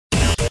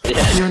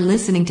You're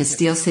listening to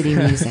Steel City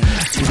Music.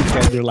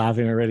 They're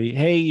laughing already.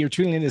 Hey, you're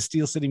tuning in to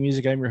Steel City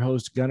Music. I'm your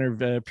host,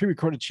 Gunnar.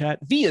 Pre-recorded chat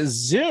via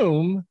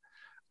Zoom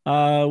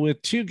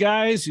with two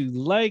guys who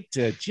like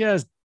to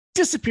just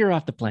disappear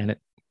off the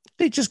planet.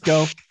 They just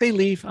go, they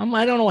leave.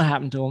 I don't know what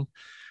happened to them.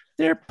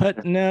 They're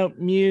putting out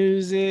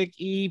music,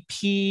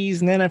 EPs,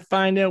 and then I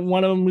find out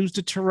one of them moves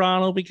to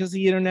Toronto because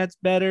the internet's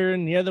better,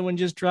 and the other one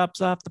just drops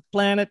off the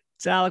planet.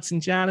 It's Alex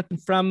and Jonathan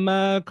from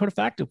Coda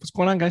Facto. What's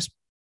going on, guys?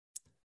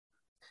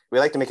 We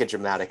like to make a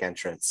dramatic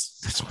entrance.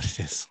 That's what it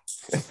is.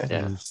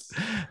 Yeah.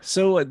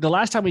 So the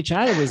last time we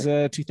chatted was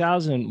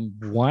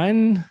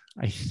 2001,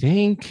 I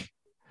think.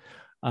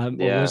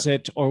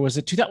 Or was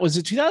it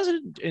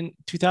 2000 and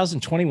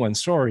 2021?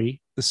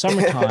 Sorry, the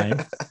summertime,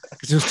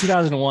 because it was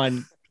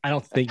 2001. I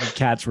don't think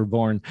cats were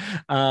born.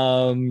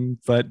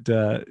 But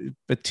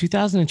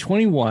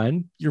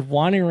 2021, you're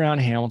wandering around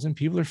Hamilton.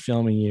 People are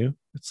filming you.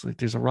 It's like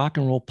there's a rock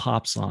and roll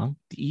pop song.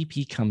 The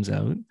EP comes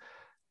out.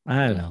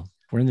 I don't know.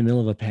 We're in the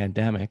middle of a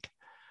pandemic.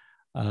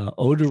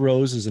 Eau de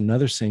Rose is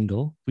another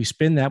single. We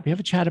spin that. We have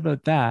a chat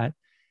about that.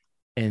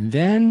 And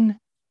then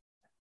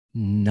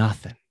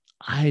nothing.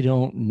 I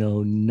don't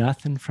know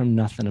nothing from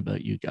nothing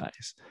about you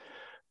guys.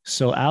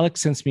 So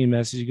Alex sends me a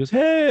message. He goes,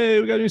 "Hey,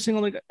 we got a new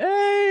single." Like,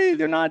 "Hey,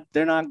 they're not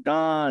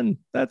gone.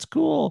 That's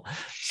cool."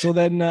 So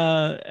then,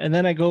 and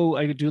then I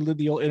do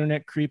the old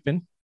internet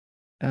creeping.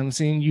 I'm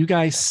seeing you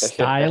guys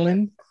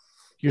styling.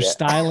 You're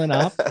styling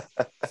up.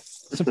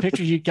 Some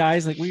pictures, you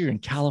guys, like we were in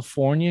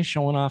California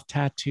showing off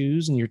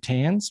tattoos and your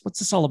tans. What's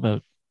this all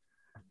about?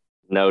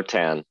 No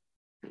tan.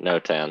 I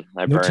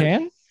burned. No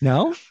tan?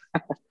 No?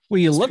 Well,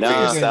 you look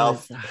like you're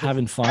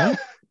having fun.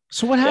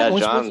 So what happened?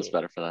 Yeah, John's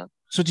better for that.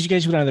 So did you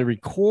guys go down to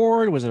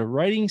record? Was it a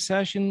writing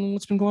session?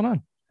 What's been going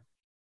on?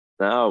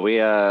 No, we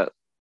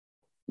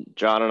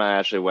John and I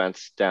actually went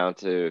down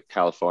to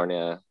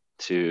California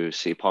to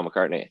see Paul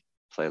McCartney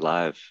play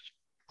live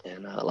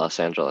in Los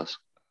Angeles.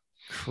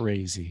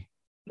 Crazy.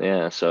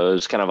 Yeah, so it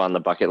was kind of on the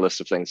bucket list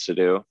of things to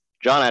do.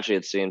 John actually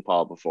had seen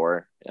Paul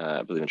before,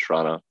 I believe in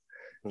Toronto,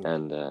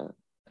 and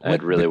I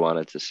had really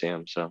wanted to see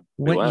him. So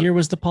what year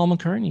was the Paul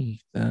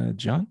McCartney,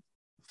 John?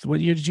 What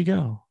year did you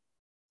go?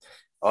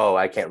 Oh,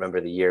 I can't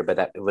remember the year,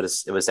 but it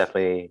was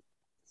definitely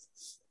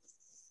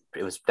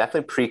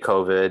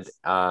pre-COVID,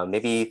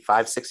 maybe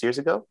 5-6 years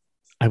ago.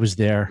 I was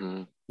there.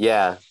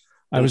 Yeah,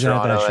 I was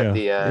Toronto at that show. At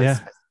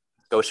the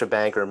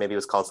Scotiabank, or maybe it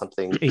was called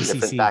something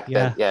different back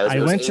then. Yeah, I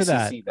went to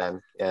that.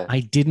 Then. Yeah, I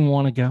didn't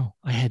want to go.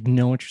 I had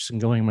no interest in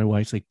going. My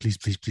wife's like, please.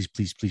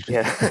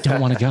 Yeah. I don't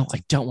want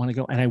to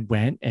go. And I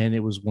went, and it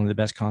was one of the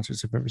best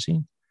concerts I've ever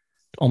seen.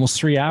 Almost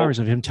 3 hours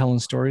of him telling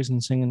stories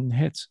and singing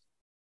hits.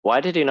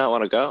 Why did he not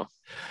want to go?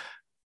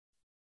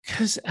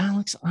 Because,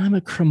 Alex, I'm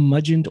a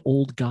curmudgeoned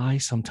old guy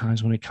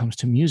sometimes when it comes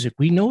to music.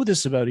 We know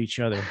this about each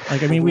other.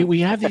 Like, I mean, we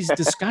have these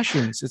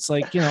discussions. It's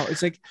like,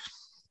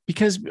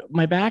 because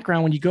my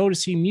background, when you go to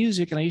see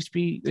music, and I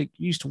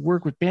used to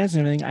work with bands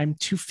and everything, I'm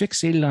too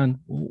fixated on,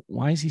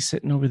 why is he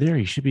sitting over there?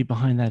 He should be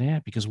behind that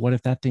amp, because what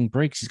if that thing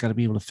breaks? He's got to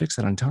be able to fix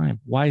it on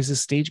time. Why is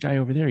this stage guy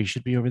over there? He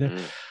should be over there.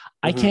 Mm-hmm.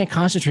 I can't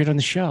concentrate on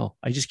the show.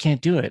 I just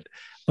can't do it.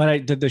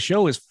 But the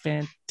show is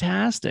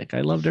fantastic.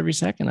 I loved every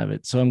second of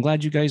it. So I'm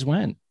glad you guys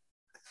went.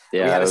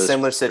 Yeah, we had a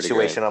similar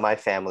situation on my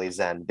family's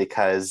end,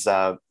 because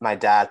my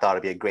dad thought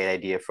it'd be a great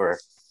idea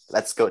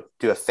let's go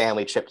do a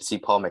family trip to see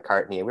Paul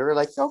McCartney. And we were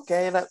like,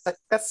 okay,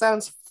 that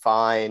sounds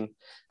fine.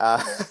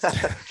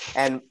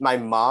 And my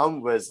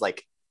mom was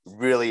like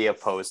really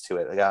opposed to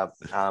it.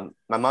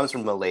 My mom's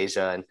from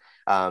Malaysia,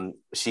 and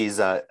she's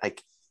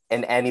like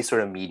in any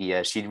sort of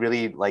media, she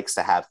really likes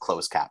to have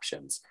closed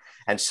captions.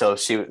 And so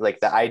she like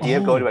the idea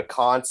of going to a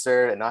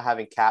concert and not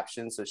having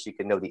captions so she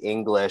could know the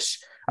English,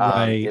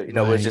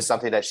 was just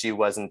something that she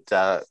wasn't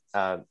up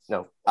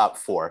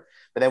for.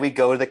 But then we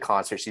go to the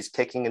concert. She's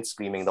kicking and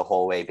screaming the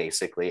whole way,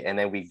 basically. And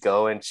then we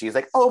go, and she's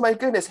like, "Oh my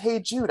goodness, Hey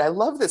Jude, I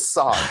love this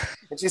song."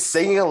 And she's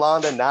singing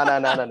along the na na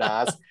na na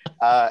nas,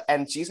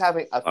 and she's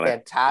having a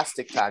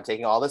fantastic time,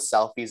 taking all the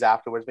selfies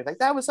afterwards. Being like,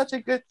 "That was such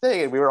a good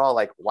thing," and we were all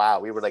like, "Wow!"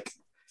 We were like,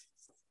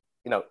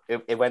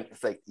 it went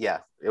like,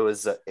 it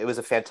was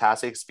a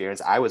fantastic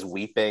experience. I was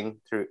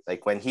weeping through,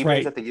 like, when he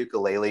brings up the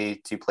ukulele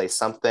to play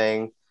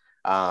something.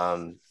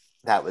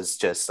 That was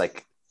just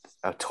like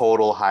a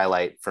total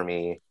highlight for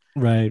me.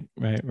 Right.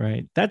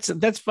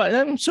 That's fine.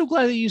 I'm so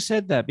glad that you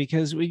said that,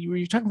 because when you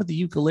were talking about the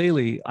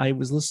ukulele, I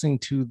was listening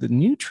to the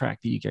new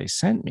track that you guys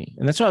sent me,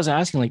 and that's what I was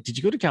asking. Like, did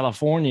you go to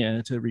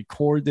California to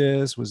record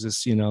this? Was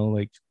this,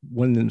 like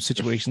one of the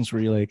situations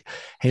where you're like,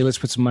 "Hey, let's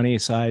put some money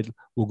aside.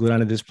 We'll go down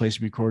to this place,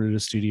 record at a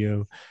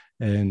studio,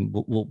 and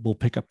we'll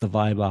pick up the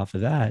vibe off of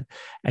that"?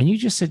 And you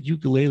just said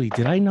ukulele.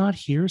 Did I not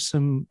hear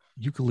some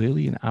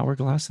ukulele in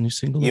Hourglass, the new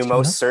single? You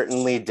most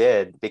certainly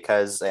did,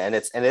 because and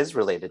it is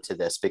related to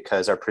this,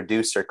 because our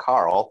producer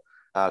Carl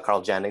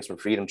Jennings from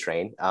Freedom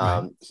Train,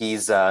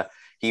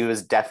 he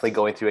was definitely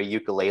going through a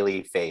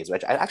ukulele phase,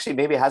 which actually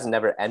maybe hasn't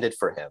never ended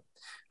for him.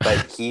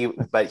 But he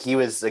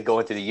was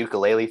going through the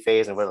ukulele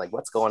phase, and we're like,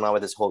 what's going on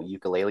with this whole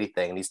ukulele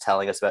thing? And he's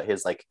telling us about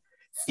his like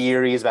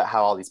theories about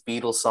how all these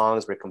Beatles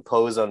songs were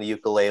composed on the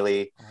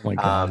ukulele. Oh my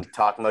God.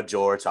 Talking about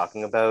George,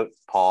 talking about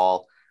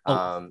Paul.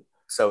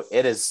 So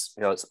it is,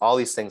 it's all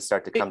these things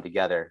start to come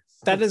together.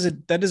 That is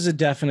a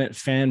definite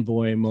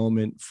fanboy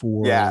moment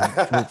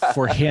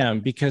for him,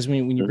 because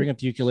when you bring up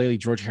the ukulele,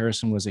 George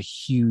Harrison was a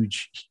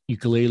huge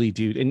ukulele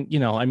dude. And,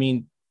 I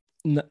mean,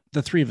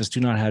 the three of us do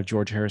not have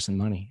George Harrison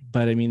money,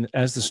 but I mean,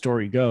 as the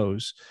story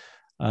goes,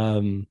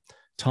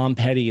 Tom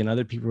Petty and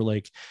other people were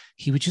like,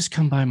 he would just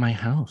come by my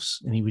house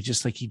and he would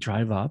just he'd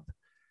drive up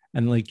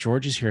and like,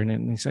 George is here.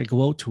 And he's like,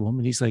 go out to him.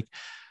 And he's like,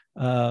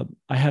 I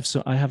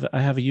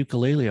have a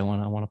ukulele. I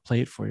want to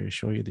play it for you,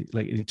 show you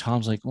and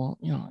Tom's like, well,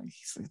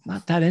 he's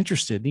not that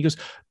interested. And he goes,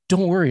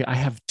 don't worry, I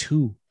have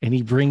two. And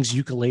he brings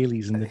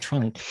ukuleles in the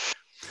trunk,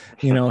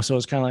 so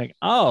it's kind of like,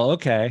 oh,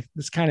 okay,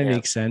 this kind of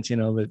makes sense,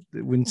 but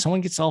when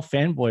someone gets all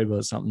fanboy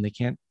about something, they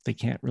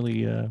can't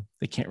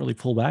really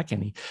pull back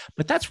any.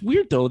 But that's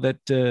weird though, that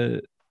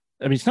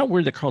I mean, it's not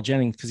weird that Carl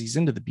Jennings, because he's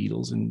into the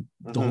Beatles and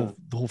the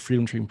whole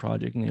Freedom Train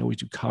project, and they always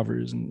do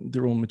covers and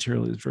their own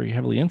material is very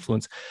heavily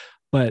influenced.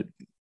 But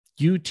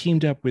you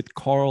teamed up with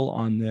Carl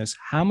on this.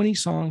 How many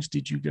songs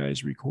did you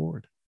guys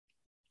record?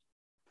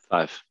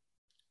 5.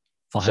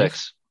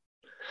 6.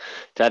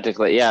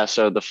 Technically, yeah.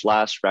 So the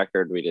last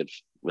record we did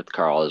with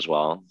Carl as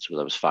well. So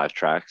that was 5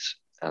 tracks,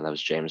 and that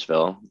was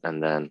Jamesville.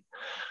 And then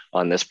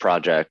on this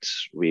project,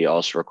 we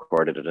also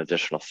recorded an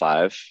additional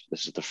 5.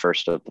 This is the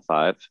first of the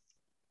 5.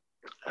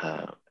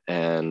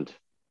 And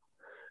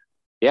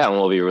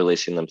we'll be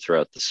releasing them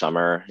throughout the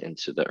summer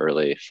into the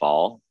early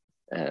fall.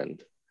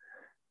 And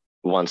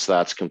once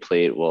that's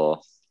complete,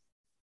 we'll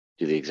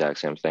do the exact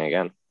same thing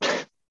again.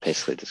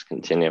 Basically just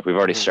continue. We've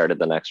already started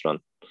the next one.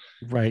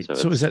 Right.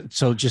 So is that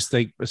just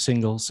like a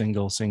single,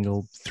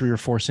 3 or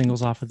 4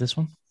 singles off of this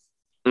one?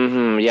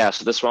 Yeah.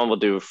 So this one we'll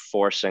do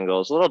 4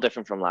 singles, a little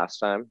different from last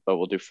time, but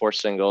we'll do 4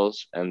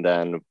 singles. And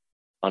then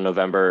on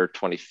November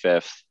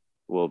 25th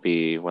will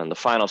be when the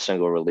final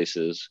single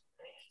releases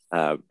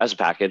as a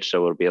package.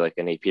 So it'll be like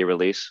an EP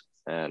release,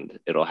 and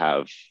it'll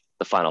have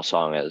the final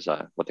song as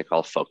what they call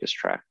a focus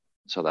track.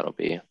 So that'll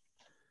be,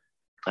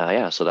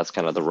 so that's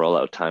kind of the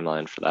rollout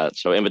timeline for that.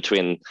 So in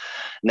between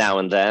now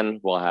and then,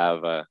 we'll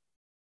have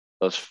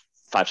those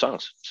 5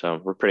 songs. So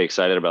we're pretty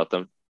excited about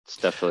them. It's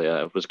definitely,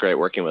 it was great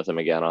working with them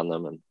again on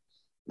them. And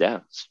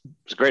it's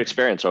a great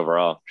experience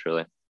overall,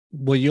 truly.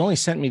 Well, you only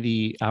sent me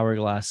the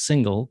Hourglass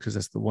single because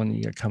that's the one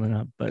you got coming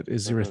up. But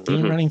is there a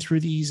theme running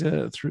through these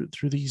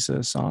through these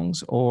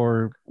songs,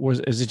 or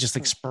is it just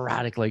like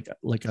sporadic like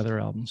other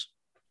albums?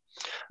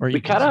 Or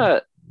we kind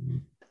of,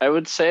 I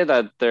would say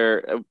that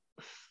they're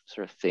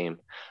sort of theme.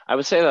 I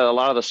would say that a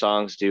lot of the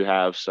songs do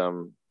have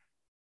some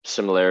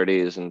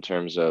similarities in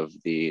terms of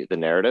the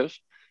narrative,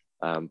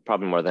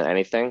 probably more than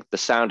anything. The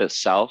sound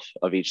itself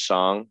of each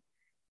song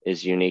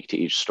is unique to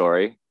each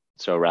story.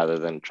 So rather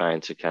than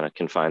trying to kind of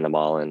confine them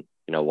all in,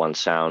 one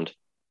sound,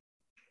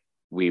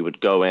 we would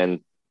go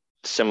in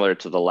similar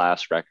to the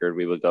last record.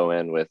 We would go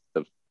in with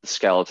the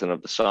skeleton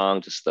of the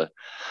song, just the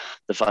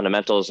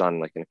fundamentals on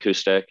like an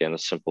acoustic and a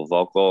simple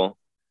vocal,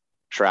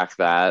 track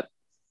that,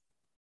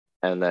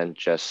 and then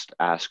just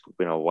ask,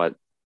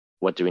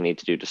 what do we need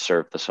to do to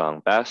serve the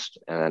song best?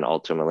 And then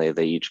ultimately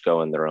they each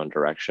go in their own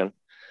direction.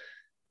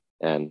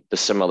 And the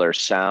similar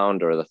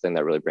sound, or the thing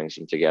that really brings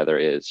them together,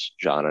 is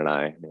John and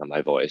I,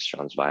 my voice,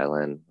 John's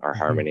violin, our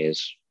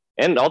harmonies,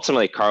 and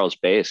ultimately Carl's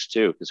bass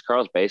too, because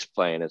Carl's bass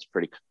playing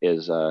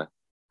is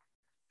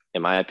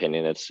in my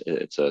opinion, it's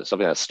something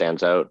that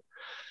stands out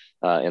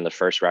in the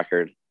first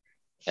record,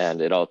 and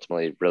it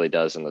ultimately really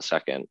does in the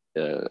second.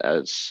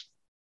 As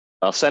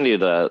I'll send you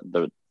the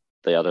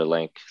other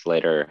link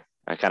later.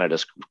 I kind of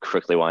just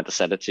quickly wanted to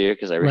send it to you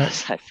because I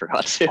realized I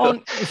forgot to. Oh,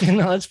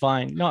 no, that's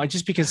fine. No,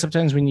 just because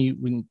sometimes I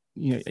can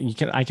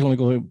only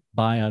go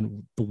by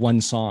on the one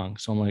song.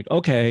 So I'm like,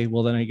 okay,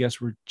 well then I guess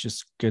we're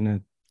just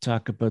gonna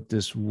talk about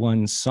this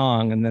one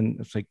song, and then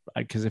it's like,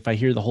 because if I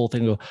hear the whole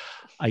thing,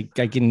 I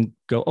can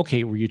go,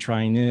 okay, were you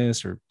trying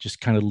this, or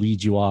just kind of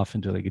lead you off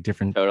into like a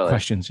different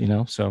questions,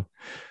 So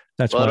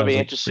that's it'll be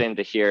interesting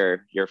to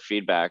hear your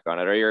feedback on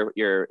it, or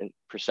your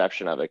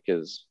perception of it,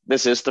 because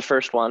this is the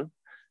first one.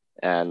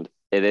 And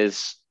it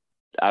is,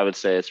 I would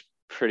say it's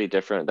pretty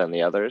different than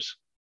the others.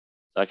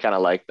 So I kind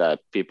of like that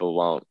people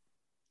won't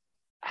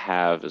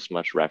have as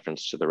much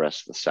reference to the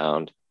rest of the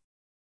sound.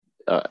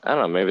 I don't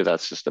know, maybe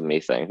that's just a me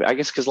thing. I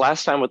guess because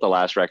last time with the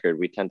last record,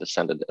 we tend to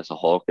send it as a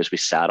whole because we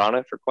sat on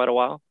it for quite a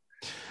while.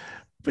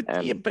 But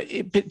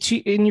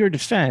in your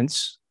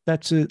defense,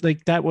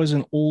 that was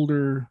an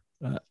older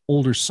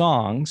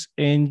songs,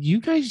 and you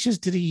guys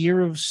just did a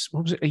year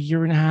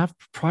and a half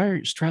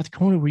prior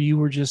Strathcona where you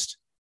were just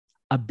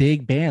a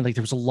big band. Like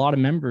there was a lot of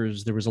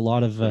members, there was a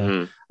lot of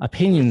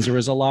opinions, there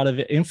was a lot of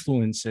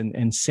influence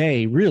and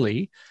say,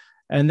 really.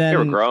 And then they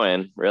were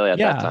growing really at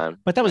that time.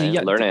 But that was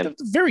a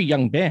very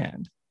young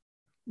band,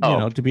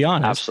 to be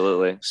honest.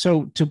 Absolutely.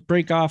 So to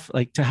break off,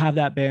 like to have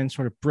that band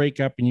sort of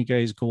break up and you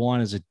guys go on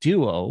as a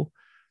duo,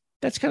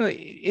 there's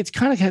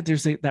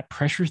that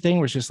pressure thing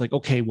where it's just like,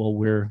 okay, well,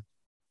 we're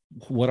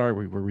what are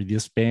we? Were we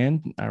this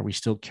band? Are we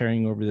still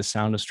carrying over the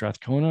sound of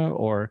Strathcona,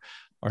 or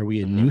are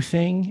we a new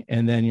thing?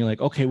 And then you're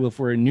like, okay, well, if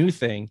we're a new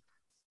thing,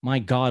 my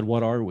God,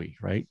 what are we?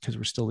 Right? Because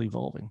we're still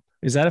evolving.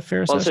 Is that a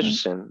fair assessment? Well,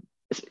 it's interesting.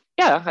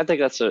 Yeah, I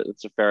think it's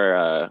a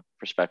fair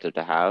perspective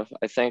to have.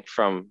 I think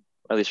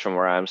at least from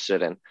where I'm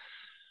sitting,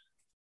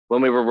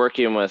 when we were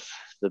working with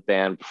the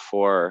band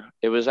before,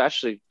 it was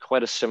actually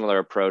quite a similar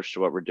approach to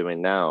what we're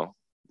doing now.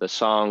 The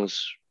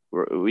songs,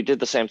 we did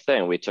the same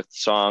thing. We took the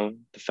song,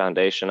 the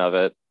foundation of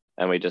it,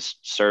 and we just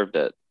served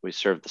it. We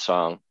served the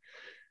song.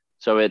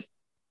 So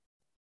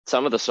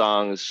some of the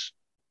songs,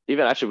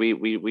 even actually,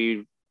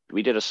 we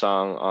did a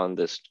song on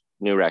this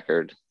new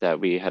record that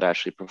we had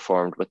actually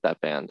performed with that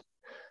band,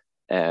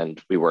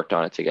 and we worked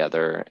on it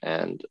together,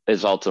 and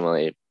it's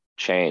ultimately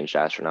changed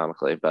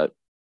astronomically, but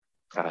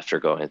after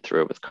going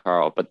through it with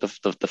Carl, but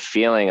the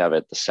feeling of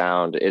it, the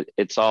sound,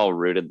 it's all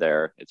rooted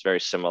there. It's very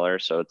similar.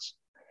 So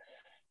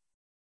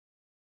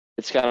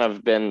it's kind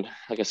of been,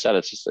 like I said,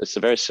 it's a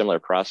very similar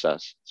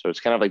process. So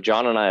it's kind of like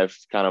John and I have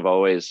kind of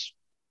always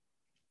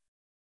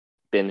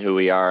been who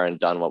we are and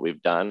done what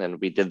we've done. And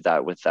we did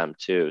that with them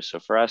too. So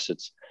for us,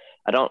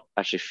 I don't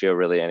actually feel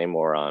really any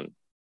more on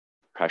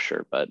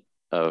pressure, but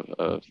of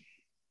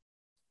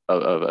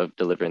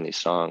delivering these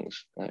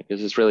songs,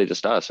 because it's really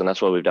just us. And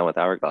that's what we've done with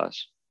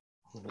Hourglass.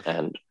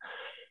 And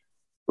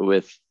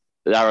with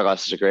the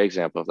Hourglass is a great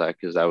example of that,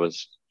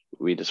 because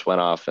we just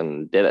went off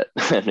and did it.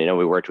 And,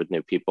 we worked with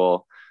new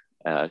people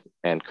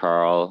and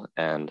Carl,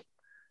 and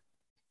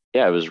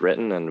yeah, it was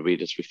written, and we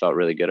felt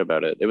really good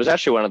about it. It was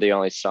actually one of the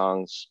only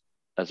songs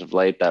as of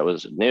late that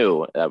was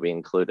new that we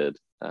included,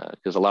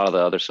 because a lot of the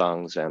other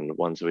songs and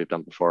ones that we've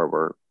done before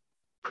were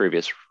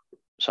previous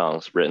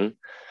songs written,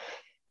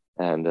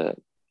 and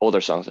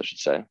older songs, I should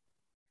say.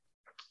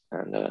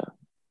 And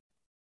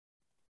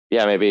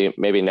yeah,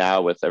 maybe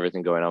now with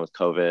everything going on with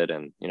COVID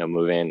and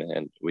moving,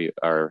 and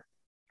our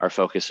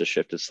focus has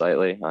shifted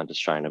slightly on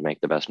just trying to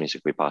make the best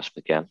music we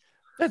possibly can.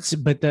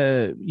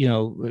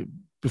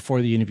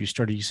 Before the interview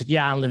started, you said,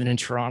 "Yeah, I'm living in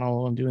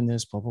Toronto. I'm doing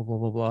this, blah blah blah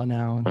blah blah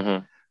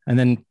now," and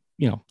then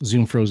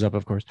Zoom froze up,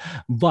 of course.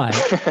 But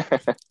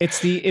but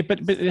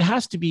it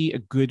has to be a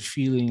good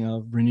feeling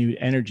of renewed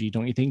energy,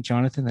 don't you think,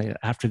 Jonathan? That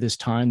after this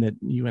time that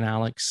you and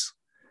Alex,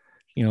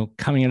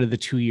 coming out of the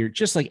 2-year,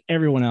 just like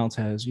everyone else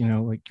has,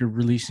 like you're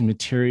releasing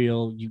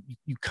material, you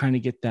kind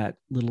of get that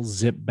little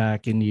zip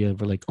back into you.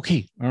 We're like,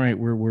 okay, all right,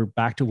 we're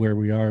back to where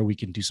we are. We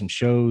can do some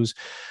shows.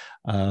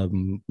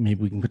 Maybe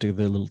we can put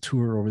together a little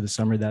tour over the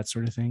summer, that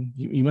sort of thing.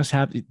 You must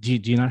have. Do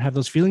you not have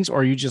those feelings,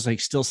 or are you just like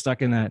still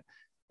stuck in that?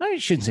 I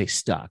shouldn't say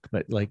stuck,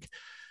 but like,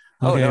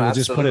 okay, we'll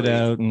just put it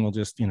out and we'll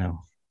just,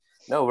 No,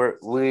 we're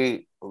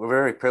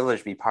very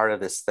privileged to be part of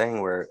this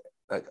thing where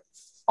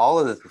all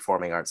of the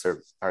performing arts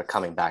are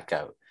coming back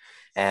out,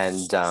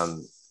 and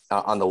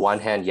on the one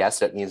hand,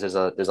 yes, it means there's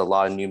a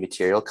lot of new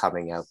material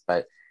coming out,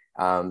 but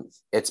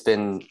it's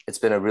been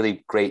a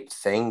really great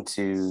thing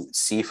to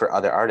see for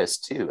other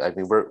artists too. I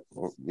mean,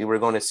 we were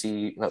going to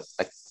see,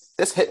 like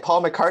this hit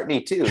Paul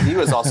McCartney too. He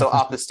was also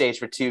off the stage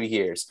for 2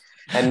 years,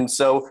 and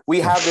so we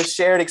have this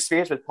shared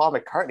experience with Paul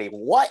McCartney.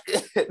 What,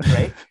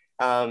 right?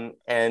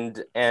 And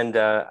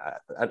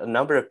a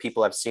number of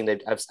people I've seen,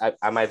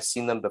 I might have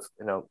seen them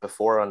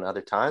before on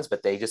other times,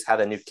 but they just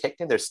had a new kick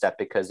in their step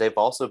because they've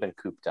also been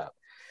cooped up.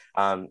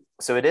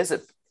 So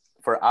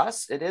for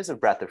us, it is a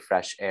breath of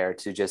fresh air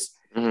to just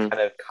kind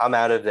of come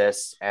out of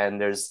this.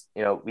 And there's,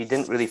 we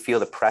didn't really feel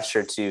the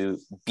pressure to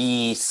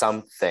be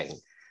something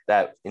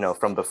that,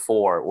 from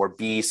before, or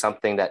be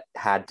something that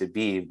had to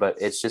be,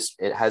 but it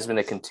has been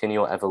a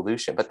continual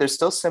evolution, but there's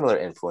still similar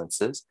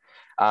influences.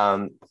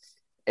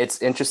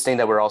 It's interesting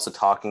that we're also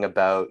talking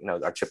about,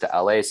 our trip to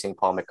LA, seeing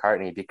Paul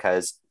McCartney,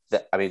 because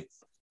the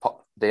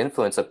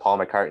influence of Paul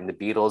McCartney, the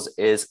Beatles,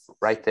 is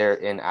right there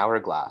in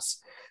Hourglass.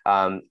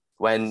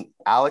 When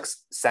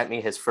Alex sent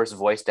me his first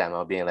voice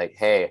demo being like,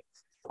 hey,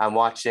 I'm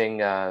watching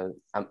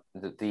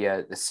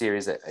the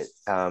series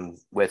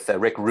with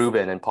Rick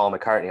Rubin and Paul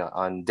McCartney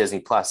on Disney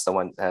Plus, the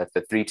one,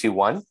 the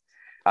 3-2-1.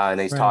 And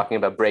he's talking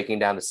about breaking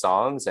down the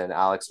songs, and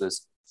Alex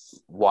was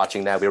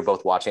watching that. We were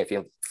both watching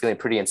it, feeling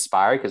pretty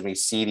inspired, because we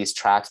see these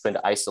tracks put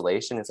into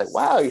isolation. It's like,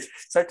 wow, you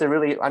start to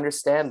really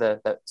understand a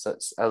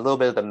little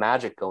bit of the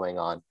magic going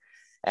on.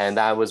 And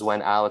that was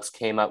when Alex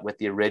came up with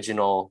the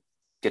original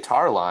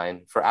guitar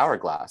line for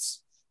Hourglass.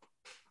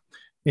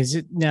 Is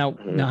it now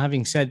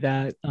having said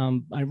that,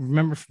 I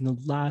remember from the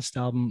last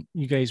album,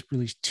 you guys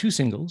released 2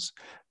 singles.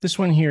 This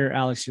one here,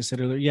 Alex just said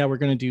earlier, yeah, we're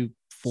going to do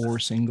 4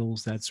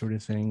 singles, that sort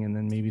of thing. And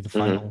then maybe the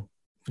final,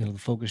 the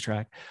focus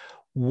track.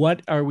 Where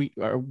are we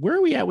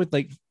at with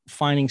like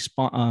finding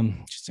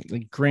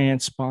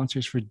grant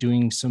sponsors for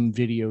doing some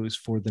videos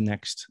for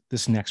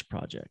this next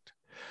project?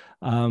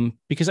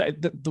 Because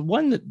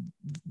the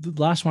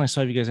last one I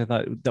saw of you guys, I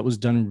thought that was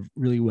done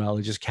really well.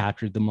 It just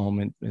captured the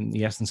moment and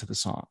the essence of the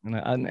song, and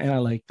I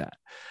like that.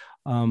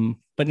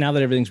 But now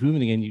that everything's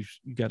moving again, you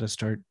got to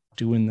start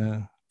doing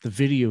the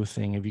video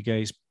thing. Have you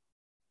guys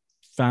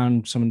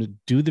found someone to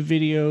do the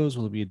videos?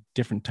 Will it be a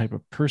different type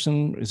of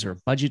person? Is there a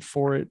budget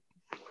for it?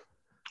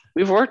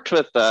 We've worked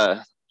with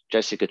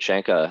Jesse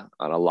Kachenka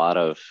on a lot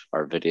of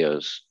our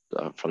videos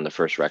from the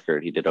first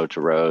record. He did Ode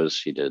to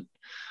Rose, he did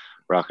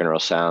Rock and Roll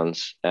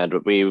Sounds, and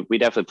we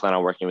definitely plan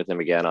on working with him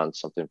again on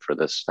something for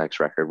this next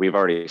record. We've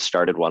already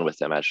started one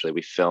with him, actually.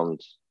 We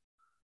filmed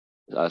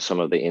some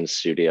of the in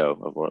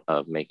studio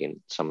of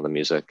making some of the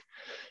music.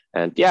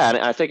 And yeah, and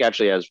I think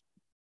actually as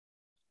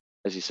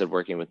you said,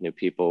 working with new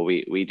people,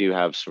 we do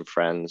have some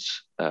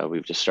friends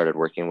we've just started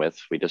working with.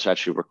 We just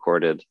actually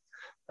recorded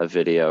a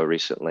video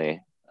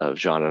recently of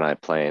Jean and I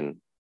playing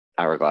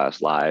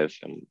Hourglass live,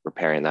 and we're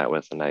pairing that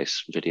with a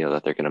nice video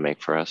that they're going to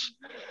make for us.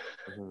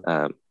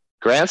 Mm-hmm.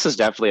 Grants is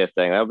definitely a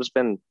thing. That was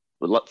been,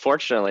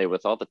 fortunately,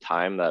 with all the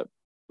time that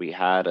we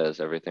had as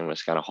everything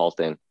was kind of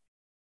halting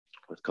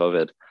with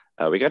COVID,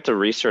 we got to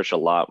research a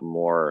lot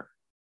more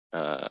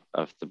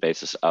of the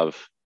basis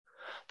of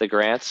the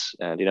grants.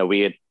 And, you know,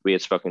 we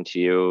had spoken to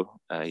you,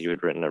 you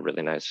had written a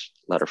really nice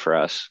letter for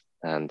us.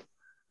 And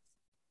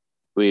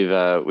we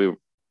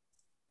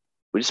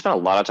just spent a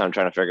lot of time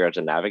trying to figure out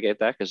to navigate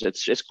that, because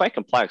it's quite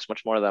complex,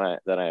 much more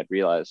than I had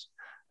realized.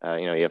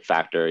 You know, you have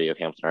Factor, you have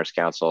Hamilton Arts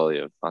Council,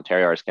 you have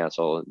Ontario Arts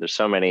Council. There's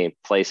so many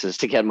places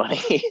to get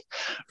money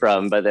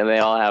from, but then they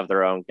all have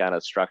their own kind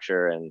of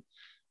structure and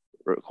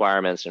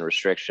requirements and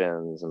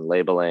restrictions and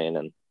labeling,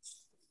 and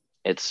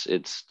it's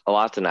a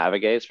lot to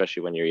navigate,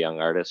 especially when you're a young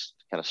artist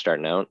kind of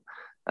starting out.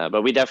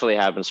 But we definitely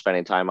have been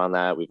spending time on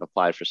that. We've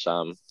applied for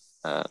some.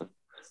 We're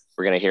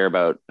going to hear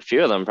about a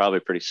few of them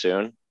probably pretty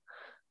soon.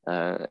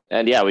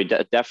 And yeah, we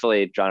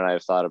definitely, John and I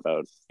have thought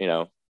about, you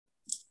know,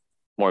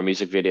 more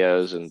music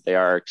videos, and they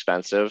are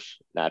expensive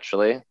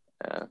naturally.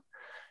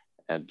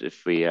 And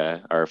if we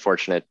are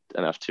fortunate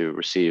enough to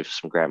receive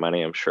some grant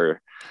money, I'm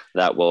sure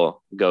that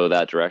will go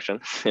that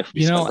direction.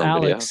 You know,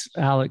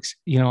 Alex,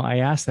 you know, I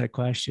asked that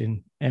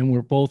question, and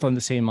we're both on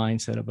the same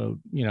mindset about,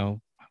 you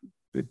know,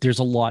 there's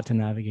a lot to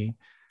navigate.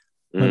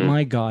 But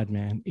my God,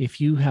 man,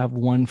 if you have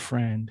one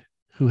friend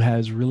who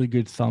has really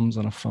good thumbs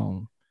on a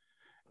phone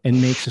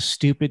and makes a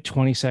stupid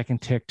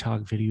 20-second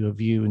TikTok video of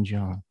you and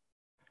John,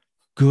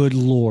 good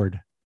Lord,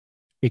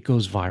 it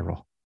goes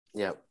viral.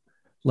 Yep.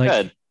 Like,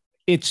 good.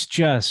 It's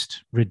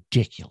just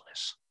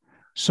ridiculous.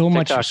 So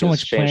much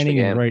planning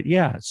and writing.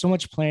 Yeah, so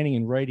much planning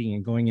and writing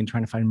and going and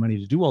trying to find money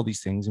to do all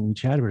these things. And we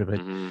chatted about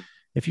it. But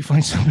if you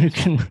find someone who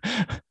can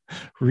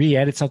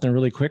re-edit something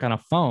really quick on a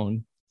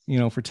phone, you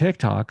know, for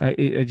TikTok,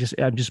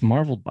 I'm just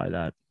marveled by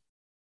that.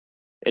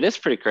 It is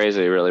pretty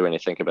crazy, really, when you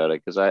think about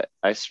it, because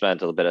I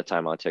spent a little bit of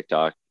time on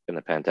TikTok in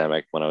the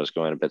pandemic when I was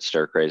going a bit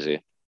stir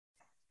crazy,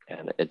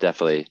 and it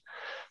definitely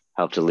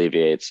helped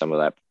alleviate some of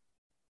that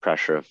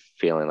pressure of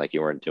feeling like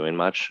you weren't doing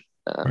much.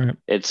 Right.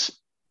 It's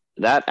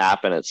that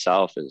app in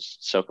itself is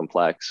so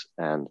complex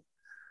and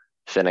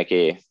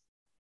finicky.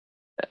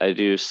 I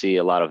do see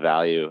a lot of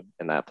value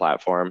in that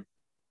platform,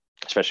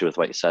 especially with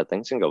what you said.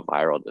 Things can go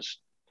viral just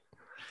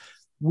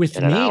with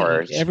in an me.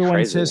 hour. Everyone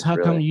crazy, says, "How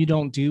really. Come you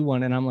don't do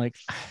one?" And I'm like,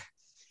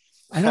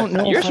 I don't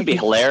know. Yours would be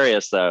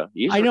hilarious, though.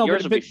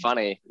 Yours would be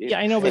funny. Yeah,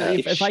 I know, but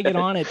if I get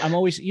on it, I'm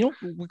always, you know,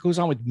 what goes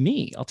on with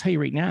me. I'll tell you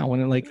right now.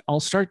 When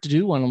I'll start to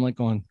do one, I'm like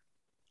going,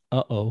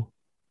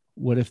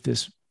 what if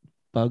this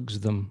bugs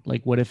them?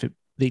 Like, what if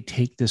they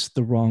take this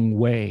the wrong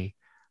way?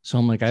 So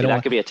I'm like,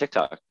 that could be a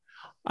TikTok.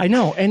 I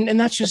know. And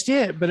that's just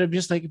it. But I'm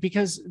just like,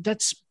 because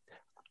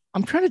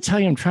I'm trying to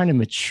tell you, I'm trying to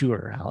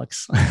mature,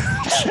 Alex,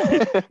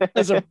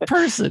 as a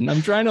person.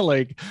 I'm trying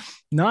to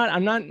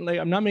I'm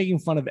not making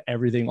fun of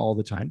everything all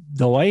the time,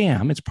 though I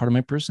am. It's part of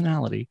my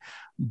personality.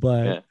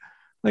 But yeah.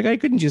 Like, I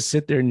couldn't just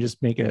sit there and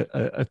just make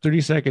a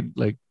 30-second,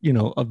 like, you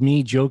know, of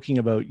me joking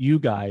about you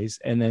guys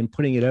and then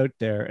putting it out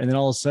there. And then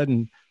all of a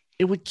sudden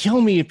it would kill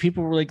me if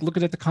people were like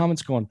looking at the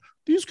comments going,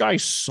 these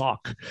guys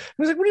suck. I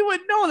was like, what do you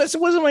want? No, it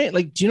wasn't my,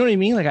 like, do you know what I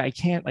mean? Like, I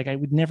can't, like, I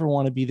would never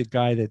want to be the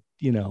guy that,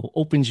 you know,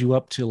 opens you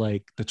up to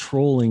like the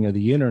trolling of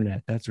the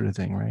internet, that sort of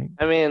thing. Right.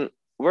 I mean,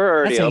 we're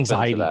already that's open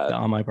anxiety to that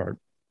on my part.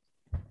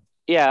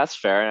 Yeah, that's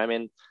fair. I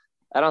mean,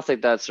 I don't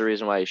think that's the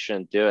reason why you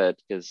shouldn't do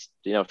it, because,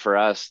 you know, for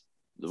us,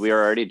 we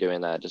are already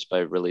doing that just by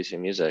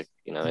releasing music.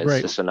 You know,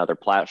 it's just another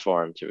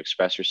platform to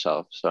express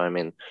yourself. So, I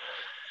mean,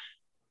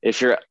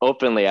 if you're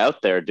openly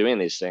out there doing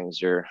these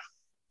things, you're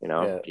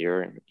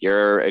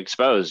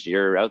exposed,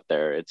 you're out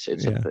there. It's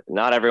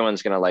not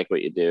everyone's going to like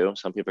what you do.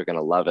 Some people are going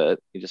to love it.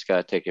 You just got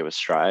to take it with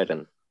stride.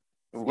 And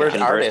we're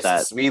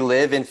artists. We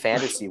live in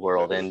fantasy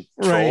world, and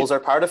trolls are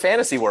part of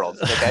fantasy world.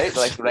 Okay.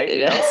 Right.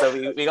 You know,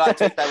 so we got to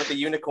take that with the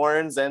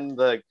unicorns and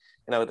the,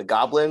 you know, the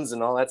goblins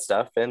and all that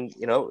stuff. And,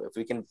 you know, if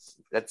we can,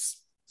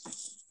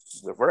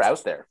 we're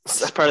out there.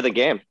 It's part of the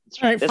game. It's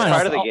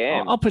part of the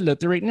game. I'll put it out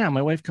there right now.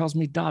 My wife calls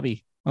me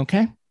Dobby.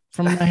 Okay.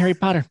 From Harry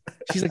Potter.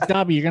 She's like,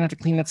 Dobby, you're going to have to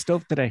clean that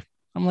stove today.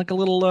 I'm like a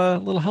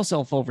little house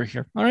elf over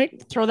here. All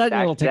right. Throw that in a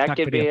little TikTok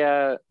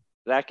video.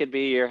 That could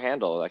be your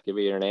handle. That could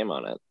be your name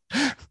on it.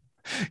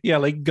 Yeah,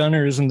 like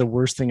Gunner isn't the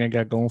worst thing I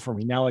got going for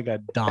me. Now I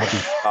got Dobby.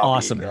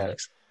 Awesome, yeah.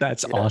 Alex.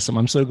 That's awesome.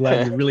 I'm so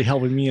glad you're really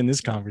helping me in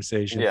this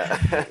conversation. Yeah.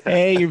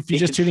 Hey, if you're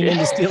just tuning in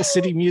to Steel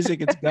City Music,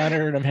 it's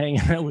Gunner, and I'm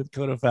hanging out with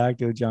Coda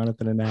Facto,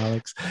 Jonathan, and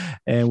Alex.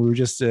 And we were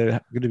just going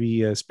to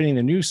be spinning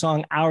the new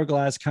song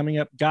Hourglass coming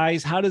up.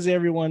 Guys, how does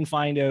everyone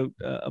find out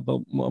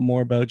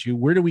more about you?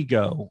 Where do we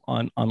go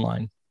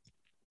online?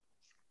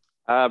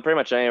 Pretty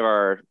much any of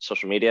our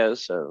social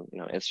medias. So,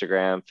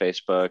 Instagram,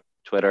 Facebook,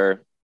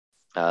 Twitter.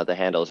 The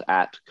handle is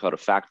at Coda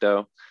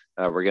Facto.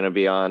 We're going to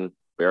be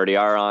we already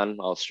are on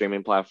all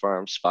streaming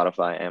platforms,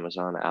 Spotify,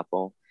 Amazon,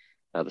 Apple.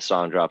 The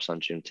song drops on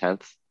June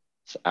 10th.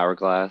 It's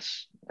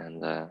Hourglass.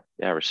 And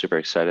we're super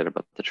excited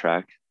about the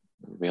track.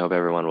 We hope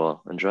everyone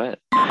will enjoy it.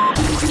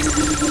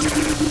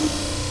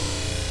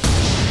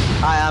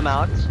 Hi, I'm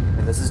Alex.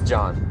 And this is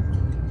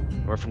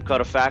John. We're from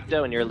Coda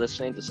Facto, and you're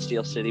listening to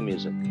Steel City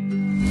Music.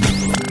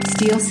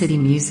 Steel City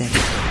Music.